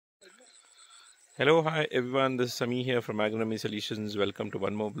Hello, hi everyone. This is Sami here from Agronomy Solutions. Welcome to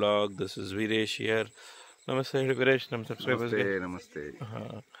one more vlog. This is Viresh here. Namaste, Viresh. Nam subscribers. Namaste,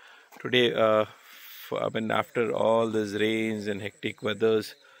 namaste. Today, after all these rains and hectic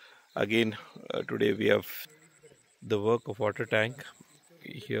weathers, again, today we have the work of water tank.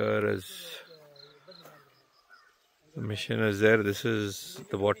 Here is the machine is there. This is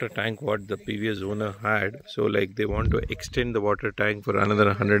the water tank what the previous owner had. So, like they want to extend the water tank for another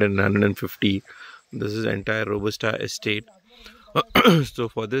 100 and 150. This is entire Robusta estate. So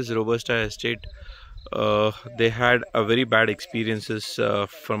for this Robusta estate, they had a very bad experiences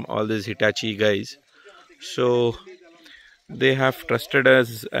from all these Hitachi guys. So they have trusted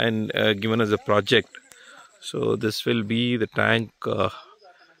us and given us a project. So this will be the tank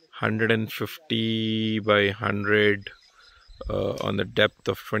 150 by 100 on the depth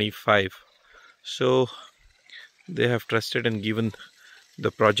of 25. So they have trusted and given the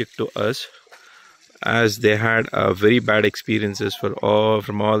project to us, as they had very bad experiences from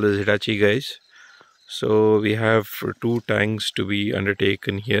all the Hitachi guys. So we have two tanks to be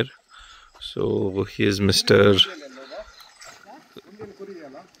undertaken here. So here's Mr.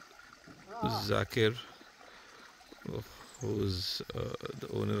 Zakir, who's the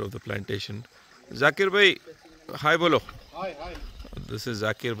owner of the plantation. Zakir bhai, hi bolo. Hi, hi. This is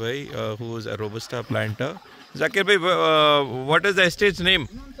Zakir bhai, who is a Robusta planter. Zakir bhai, what is the estate's name?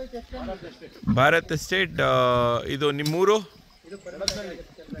 Bharat Estate, ido Nimuro?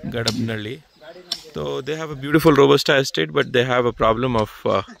 Gadabnalli. So they have a beautiful Robusta estate, but they have a problem of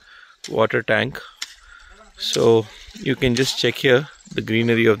water tank. So you can just check here the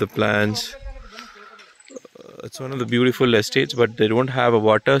greenery of the plants. It's one of the beautiful estates, but they don't have a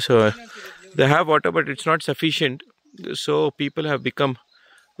water. So they have water, but it's not sufficient. So people have become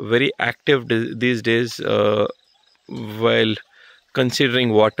very active these days while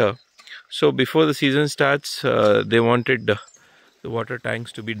considering water. So before the season starts, they wanted the water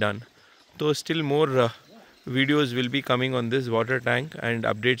tanks to be done. So still more videos will be coming on this water tank, and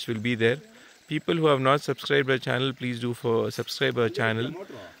updates will be there. People who have not subscribed our channel, please do subscribe our channel.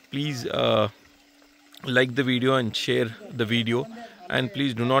 Please like the video and share the video, and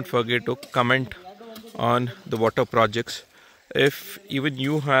please do not forget to comment on the water projects. If even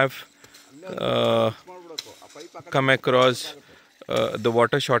you have come across the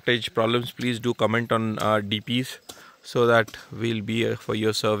water shortage problems, please do comment on DPs, so that we'll be for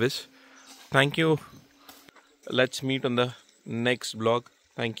your service. Thank you. Let's meet on the next vlog.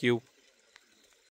 Thank you.